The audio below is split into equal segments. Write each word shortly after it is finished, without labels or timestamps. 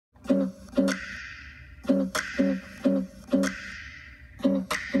It's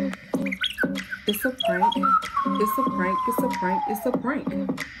a prank. It's a prank. It's a prank. It's a prank.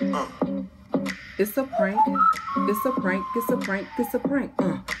 It's a prank. It's a prank. It's a prank. It's a prank.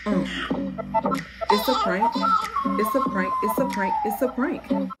 It's a prank. It's a prank. It's a prank. It's a prank.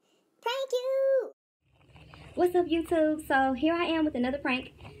 Prank you! What's up, YouTube? So here I am with another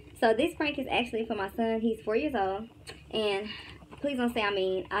prank. So this prank is actually for my son. He's 4 years old. And please don't say I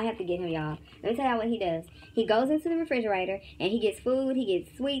mean. I have to get him, y'all. Let me tell y'all what he does. He goes into the refrigerator and he gets food, he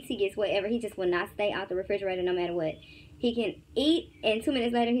gets sweets, he gets whatever. He just will not stay out the refrigerator no matter what. He can eat and 2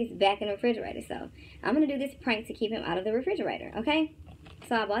 minutes later he's back in the refrigerator. So I'm going to do this prank to keep him out of the refrigerator, okay?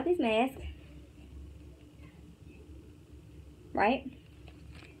 So I bought this mask. Right?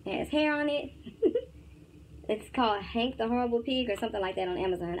 It has hair on it. It's called Hank the Horrible Pig or something like that on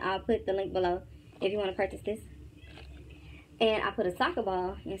Amazon. I'll put the link below if you want to purchase this. And I put a soccer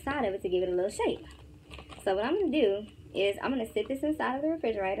ball inside of it to give it a little shape. So what I'm going to do is I'm going to sit this inside of the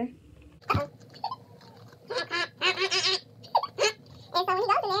refrigerator. And so when he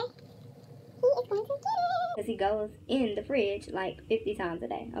goes in there, he is going to get it. Because he goes in the fridge like 50 times a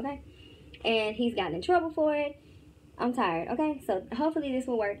day, okay? And he's gotten in trouble for it. I'm tired, okay? So hopefully this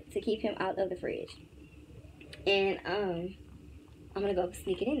will work to keep him out of the fridge. And I'm going to go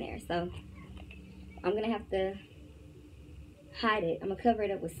sneak it in there. So I'm going to have to hide it. I'm going to cover it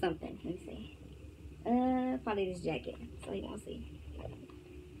up with something. Let me see. Probably this jacket, so he won't see.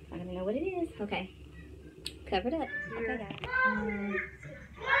 I don't know what it is. Okay. Cover it up. Okay, guys.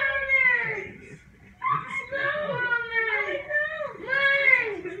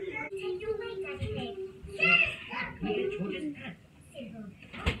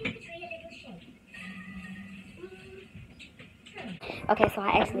 Okay, so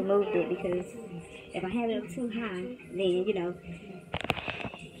I actually moved it because if I have it up too high, then, you know,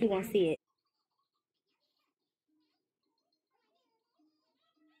 he won't see it.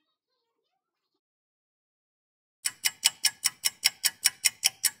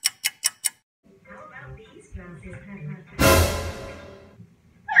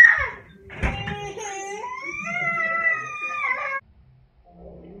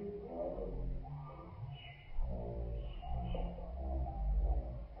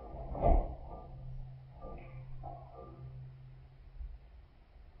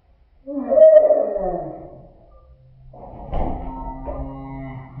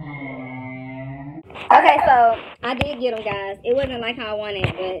 Okay, so I did get them, guys. It wasn't like how I wanted,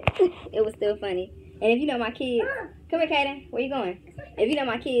 but it was still funny. And if you know my kids, come here, Kaden. Where you going? If you know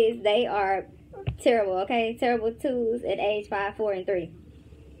my kids, they are terrible, okay? Terrible twos at age 5, 4, and 3.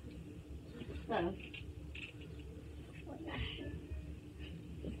 So.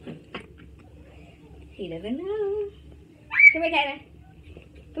 He doesn't know. Come here, Kaden.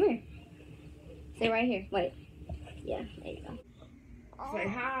 Come here. Stay right here. Wait. Yeah, there you go. Say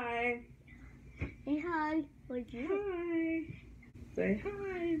hi. Say hi. What'd you Hi. Say hi,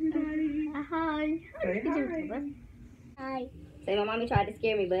 everybody. Hi. Say hi. Hi. Say my mommy tried to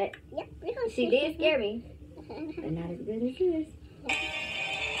scare me, but she did scare me. But not as good as this.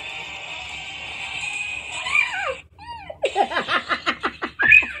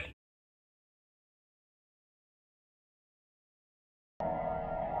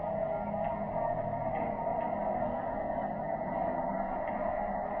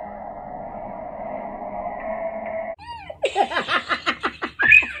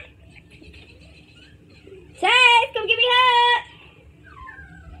 Chase, come give me a hug.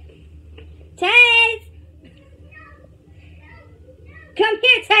 Chase, come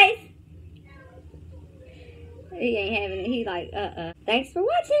here, Chase. He ain't having it. He's like, Thanks for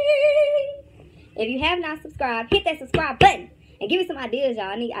watching. If you have not subscribed, hit that subscribe button and give me some ideas, y'all.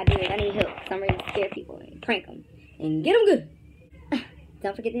 I need ideas. I need help. So I'm ready to scare people and prank them and get them good.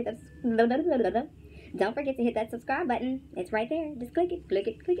 Don't forget to hit that. Don't forget to hit that subscribe button. It's right there. Just click it, click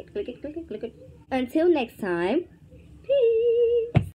it, click it, click it, click it, click it. Until next time, peace.